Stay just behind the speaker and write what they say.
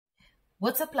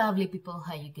What's up, lovely people?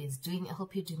 How you guys doing? I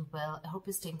hope you're doing well. I hope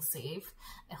you're staying safe.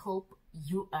 I hope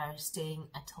you are staying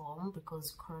at home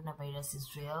because coronavirus is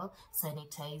real.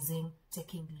 Sanitizing,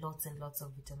 taking lots and lots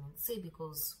of vitamin C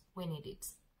because we need it.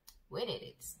 We need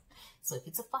it. So if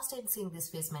it's the first time seeing this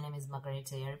face, my name is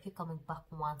Margarita. If you're coming back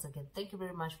once again, thank you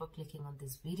very much for clicking on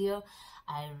this video.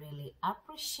 I really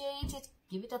appreciate it.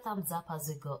 Give it a thumbs up as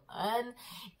we go on.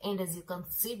 And as you can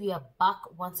see, we are back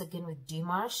once again with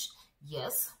Dimash.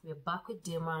 Yes, we're back with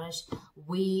Dimash.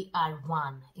 We are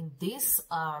one in this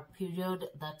period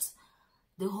that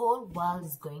the whole world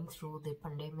is going through the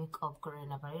pandemic of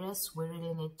coronavirus. We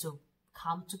really need to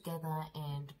come together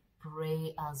and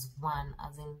pray as one,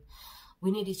 as in we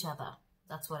need each other.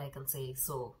 That's what I can say.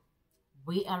 So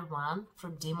we are one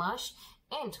from Dimash.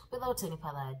 And without any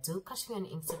further ado, catch me on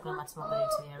Instagram at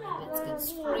Margarita. Let's get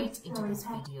straight into this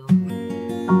video.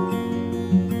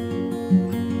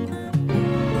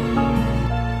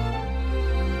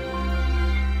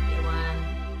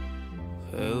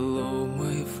 Hello,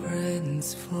 my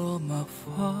friends from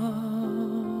afar.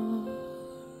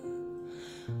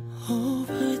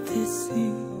 Over the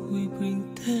sea we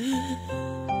bring them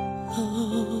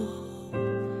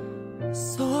love.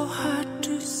 So hard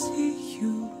to see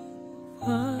you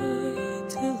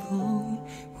fight alone.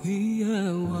 We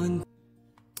are one.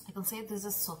 I can say this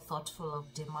is so thoughtful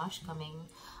of Dimash coming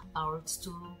out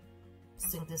to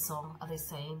sing this song at this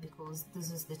time, because this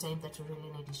is the time that we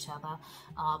really need each other.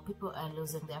 People are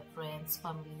losing their friends,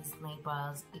 families,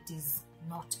 neighbors. It is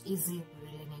not easy. We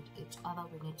really need each other.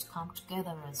 We need to come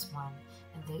together as one,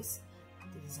 and this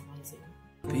is amazing.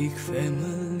 Big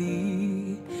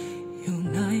family,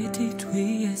 united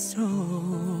we are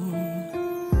strong.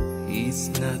 It's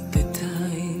not the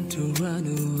time to run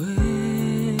away.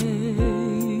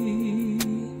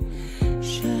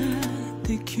 Share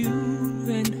the cure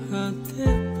and hug the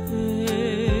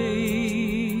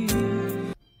pain.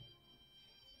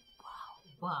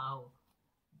 Wow,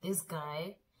 this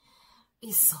guy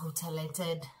is so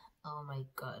talented. Oh my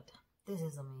god, this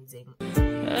is amazing.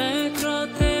 Across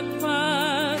the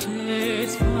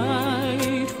planets,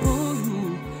 fight for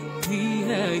you. We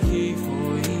are here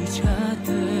for each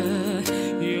other.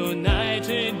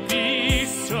 United, be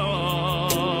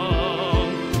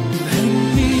strong.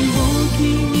 And we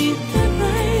walking in the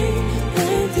rain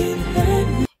and in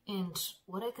heaven. And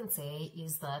what I can say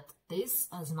is that this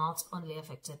has not only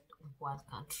affected one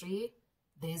country,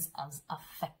 this has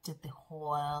affected the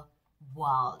whole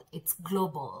world. It's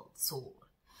global. So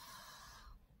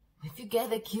if you get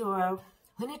the cure,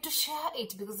 we need to share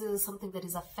it, because this is something that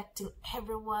is affecting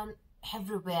everyone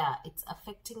everywhere. It's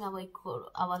affecting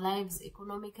our lives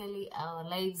economically, our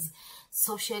lives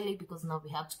socially, because now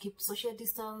we have to keep social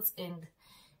distance, and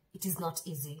it is not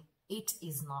easy. It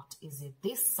is not easy.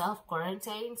 This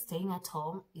self-quarantine, staying at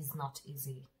home, is not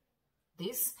easy.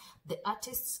 The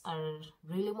artists are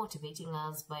really motivating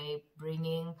us by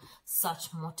bringing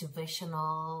such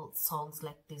motivational songs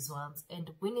like these ones,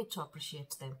 and we need to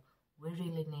appreciate them. We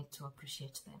really need to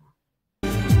appreciate them.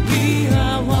 We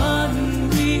are one,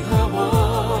 we are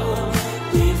one.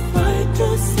 We fight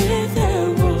to save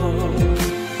the world.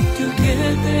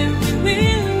 Together we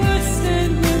will rise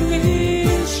and we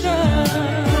will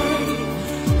shine.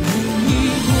 When we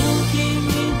walking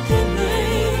in the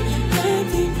rain and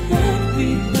in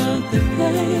every other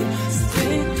place,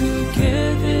 stay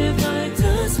together, fight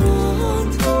us one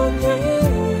together.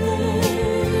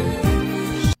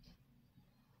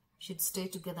 Should stay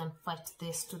together and fight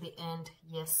this to the end.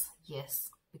 Yes,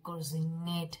 because we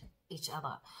need each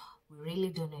other. We really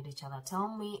do need each other. Tell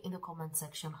me in the comment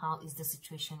section, how is the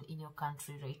situation in your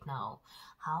country right now?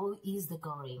 How is the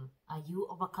going? Are you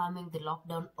overcoming the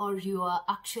lockdown, or you are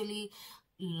actually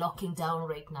locking down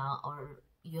right now, or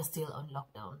you're still on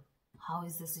lockdown? How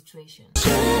is the situation?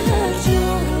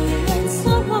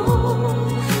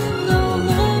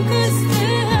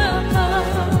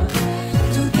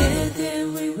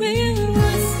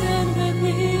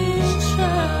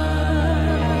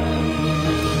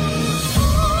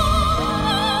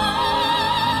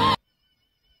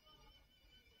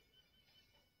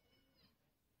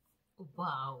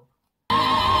 Wow.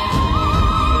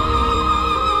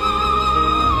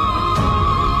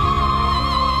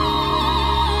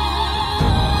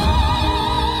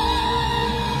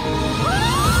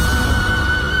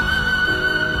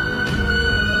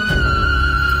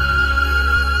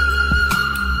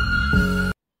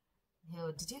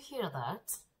 Yo, did you hear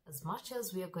that? As much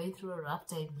as we are going through a rough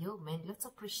time, yo man, let's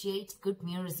appreciate good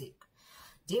music.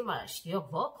 Dimash, your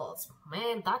vocals,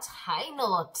 man, that high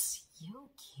note,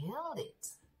 you killed it.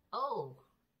 Oh,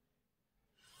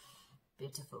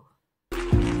 beautiful.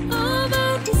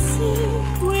 Over the sea,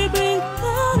 we bring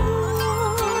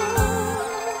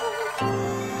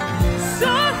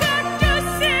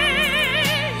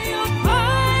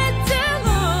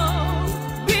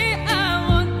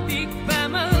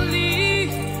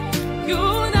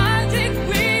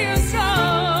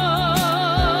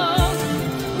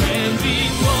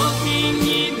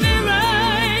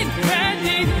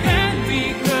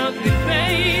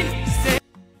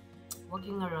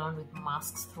around with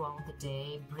masks throughout the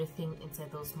day. Breathing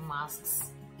inside those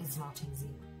masks is not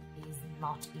easy. It is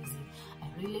not easy. I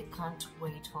really can't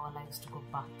wait for our lives to go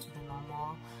back to the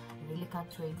normal. I really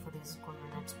can't wait for this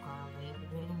corona to go away. We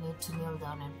really need to kneel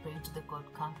down and pray to the God,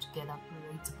 come together,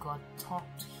 pray to God, talk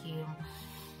to Him,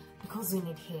 because we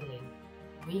need healing.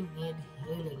 We need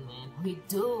healing, man. We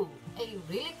do. I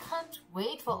really can't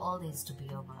wait for all this to be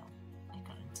over. I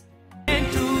can't.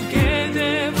 And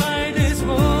together by this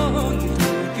one to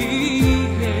the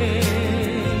end.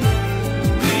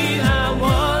 We are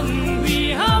one,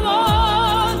 we are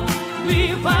one.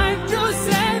 We fight to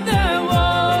save the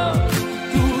world.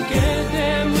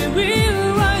 Together we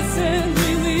will rise and we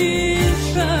will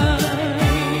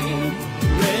shine.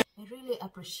 I really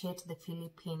appreciate the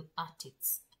Philippine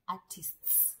artists,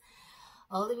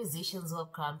 all the musicians who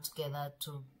have come together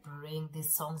to bring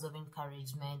these songs of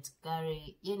encouragement.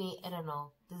 Gary, Yeni, I don't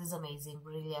know, this is amazing.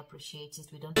 Really appreciate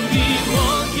it. We don't We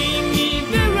walking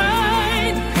in the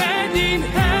right, hand in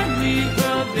hand we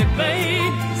got the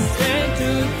faith. Stand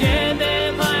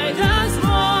together by the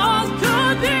walk to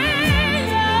the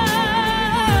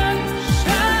end.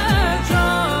 Share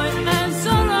joy and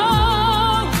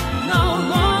sorrow, no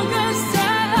longer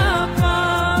stay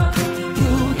apart.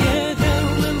 Together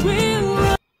we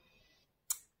will.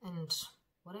 And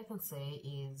what I can say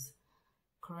is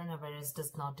coronavirus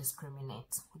does not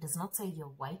discriminate. It does not say you're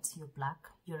white, you're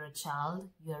black, you're a child,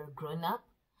 you're a grown-up.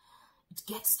 It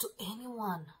gets to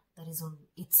anyone that is on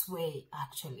its way,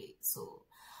 actually. So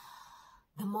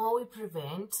the more we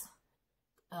prevent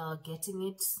getting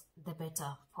it, the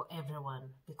better for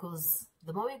everyone. Because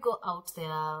the more we go out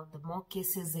there, the more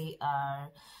cases they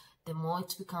are, the more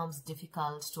it becomes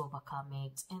difficult to overcome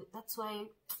it. And that's why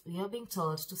we are being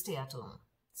told to stay at home.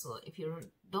 So if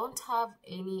you don't have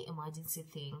any emergency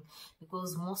thing,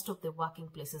 because most of the working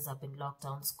places have been locked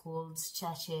down, schools,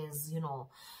 churches, you know,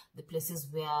 the places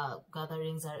where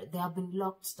gatherings are, they have been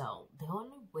locked down. The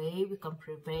only way we can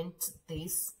prevent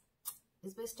this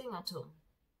is by staying at home.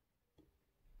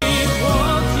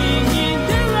 Walking in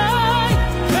the right,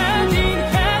 hand in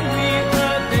hand we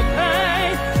got the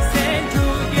faith. Stand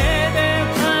together,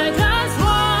 fight us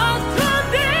one to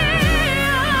the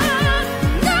end.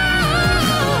 No,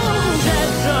 that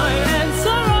joy and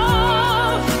sorrow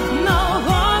no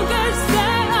longer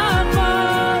stay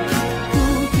apart.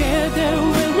 Together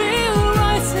we will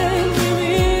rise and we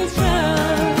will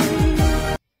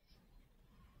shine.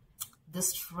 The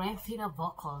strength in our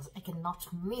vocals, I cannot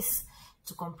miss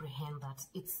to comprehend that.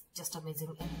 It's just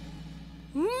amazing.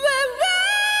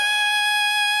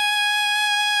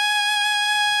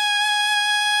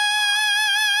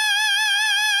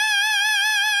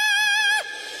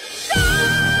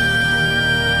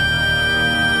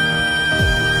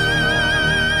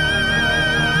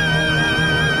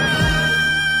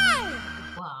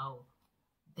 Wow,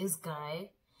 this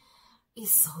guy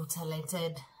is so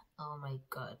talented. Oh my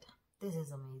god, this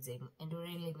is amazing, and we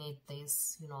really need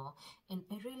this, you know. And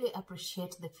I really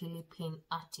appreciate the Philippine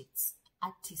artists,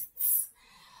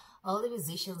 all the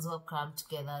musicians who have come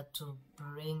together to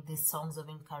bring these songs of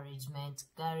encouragement.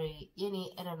 Gary,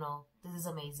 Yeni, I don't know, this is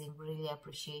amazing. Really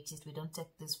appreciate it. We don't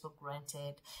take this for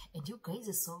granted, and you guys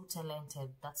are so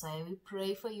talented. That's why we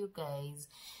pray for you guys.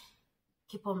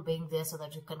 Keep on being there so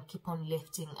that you can keep on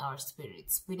lifting our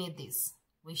spirits. We need this.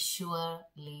 We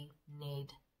surely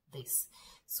need this.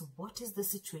 So what is the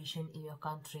situation in your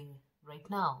country right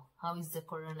now? How is the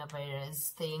coronavirus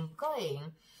thing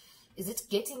going? Is it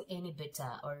getting any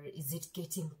better or is it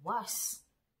getting worse?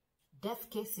 Death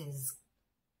cases,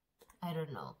 I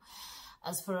don't know.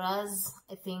 As for us,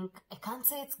 I think I can't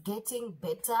say it's getting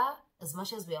better as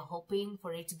much as we are hoping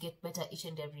for it to get better each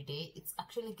and every day. It's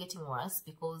actually getting worse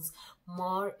because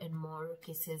more and more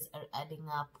cases are adding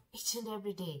up each and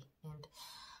every day. And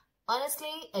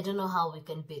honestly, I don't know how we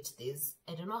can beat this.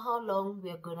 I don't know how long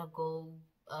we are gonna go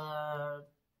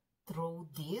through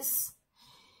this.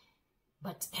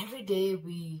 But every day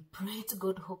we pray to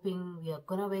God, hoping we are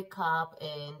gonna wake up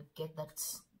and get that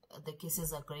the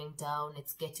cases are going down,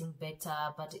 it's getting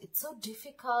better. But it's so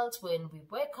difficult when we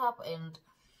wake up and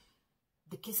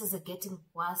the cases are getting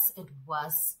worse and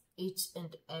worse each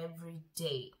and every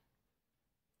day.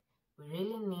 We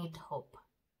really need hope.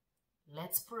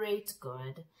 Let's pray to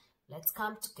God. Let's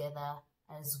come together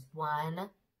as one,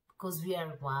 because we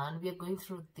are one. We are going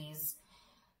through this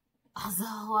as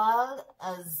a world.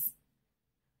 As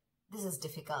this is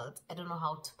difficult. I don't know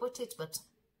how to put it, but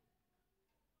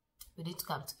we need to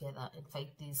come together and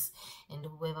fight this. And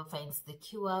whoever finds the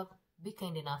cure, be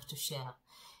kind enough to share.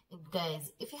 And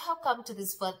guys, if you have come to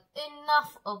this part,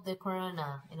 enough of the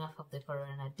corona.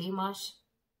 Dimash,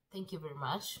 thank you very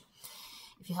much.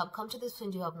 If you have come to this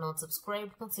point, you have not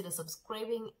subscribed, consider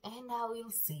subscribing, and I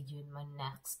will see you in my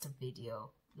next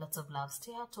video. Lots of love.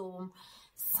 Stay at home.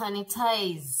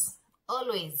 Sanitize.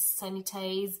 Always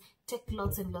sanitize. Take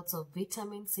lots and lots of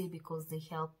vitamin C because they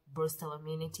help boost our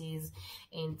immunities.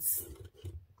 And,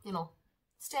 you know,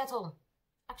 stay at home.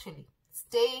 Actually,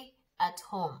 stay at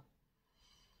home.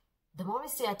 The more we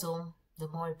stay at home, the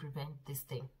more we prevent this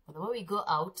thing. But the more we go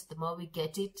out, the more we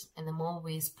get it, and the more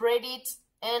we spread it,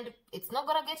 and it's not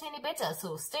gonna get any better.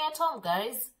 So stay at home,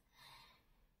 guys.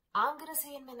 I'm gonna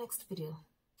see you in my next video.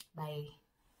 Bye.